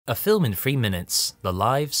A film in 3 minutes, The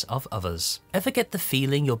Lives of Others. Ever get the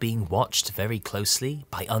feeling you're being watched very closely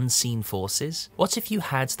by unseen forces? What if you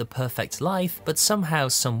had the perfect life, but somehow,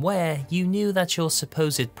 somewhere, you knew that your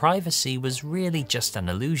supposed privacy was really just an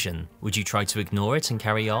illusion? Would you try to ignore it and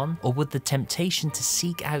carry on? Or would the temptation to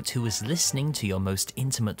seek out who is listening to your most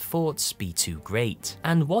intimate thoughts be too great?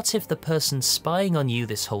 And what if the person spying on you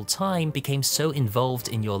this whole time became so involved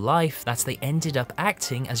in your life that they ended up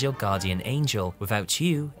acting as your guardian angel without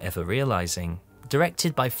you ever realizing?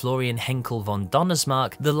 Directed by Florian Henckel von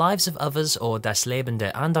Donnersmarck, The Lives of Others, or Das Leben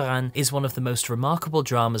der Anderen, is one of the most remarkable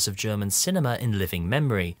dramas of German cinema in living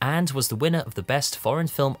memory, and was the winner of the Best Foreign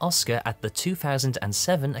Film Oscar at the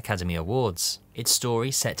 2007 Academy Awards. Its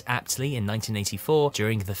story, set aptly in 1984,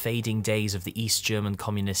 during the fading days of the East German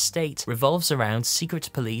communist state, revolves around secret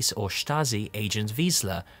police or Stasi agent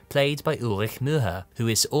Wiesler, played by Ulrich Mühe, who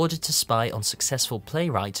is ordered to spy on successful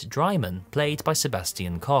playwright Dreimann, played by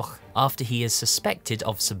Sebastian Koch, after he is suspected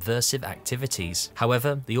of subversive activities.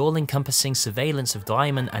 However, the all-encompassing surveillance of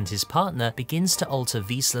Dreimann and his partner begins to alter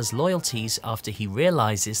Wiesler's loyalties after he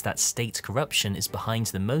realizes that state corruption is behind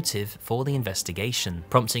the motive for the investigation,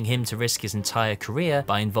 prompting him to risk his entire career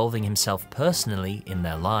by involving himself personally in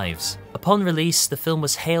their lives. Upon release, the film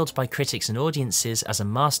was hailed by critics and audiences as a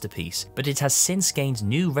masterpiece, but it has since gained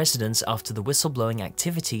new resonance after the whistleblowing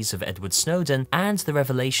activities of Edward Snowden and the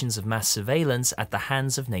revelations of mass surveillance at the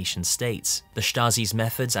hands of nation-states. The Stasi's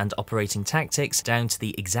methods and operating tactics, down to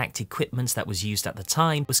the exact equipment that was used at the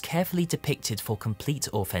time, was carefully depicted for complete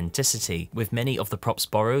authenticity, with many of the props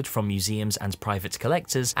borrowed from museums and private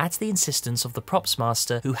collectors at the insistence of the props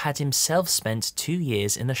master, who had himself spent 2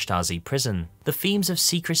 years in a Stasi prison. The themes of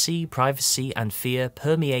secrecy, privacy, and fear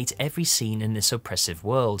permeate every scene in this oppressive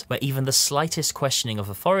world, where even the slightest questioning of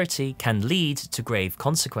authority can lead to grave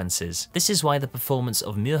consequences. This is why the performance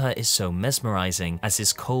of Mühe is so mesmerizing, as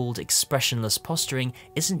his cold, expressionless posturing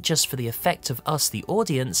isn't just for the effect of us, the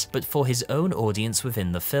audience, but for his own audience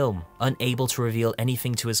within the film. Unable to reveal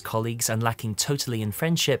anything to his colleagues and lacking totally in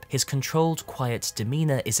friendship, his controlled, quiet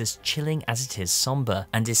demeanor is as chilling as it is somber,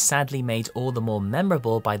 and is sadly made all the more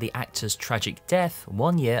memorable by the actor's tragic death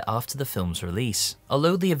 1 year after the film's release.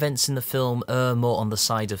 Although the events in the film err more on the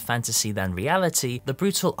side of fantasy than reality, the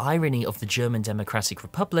brutal irony of the German Democratic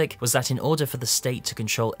Republic was that in order for the state to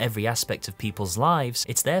control every aspect of people's lives,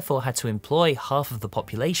 it therefore had to employ half of the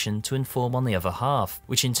population to inform on the other half,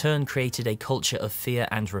 which in turn created a culture of fear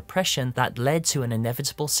and repression that led to an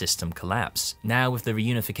inevitable system collapse. Now, with the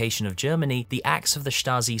reunification of Germany, the acts of the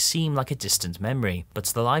Stasi seem like a distant memory, but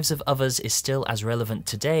The Lives of Others is still as relevant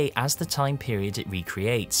today as the time period it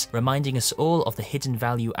recreates, reminding us all of the hidden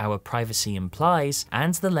value our privacy implies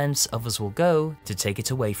and the lengths others will go to take it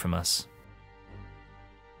away from us.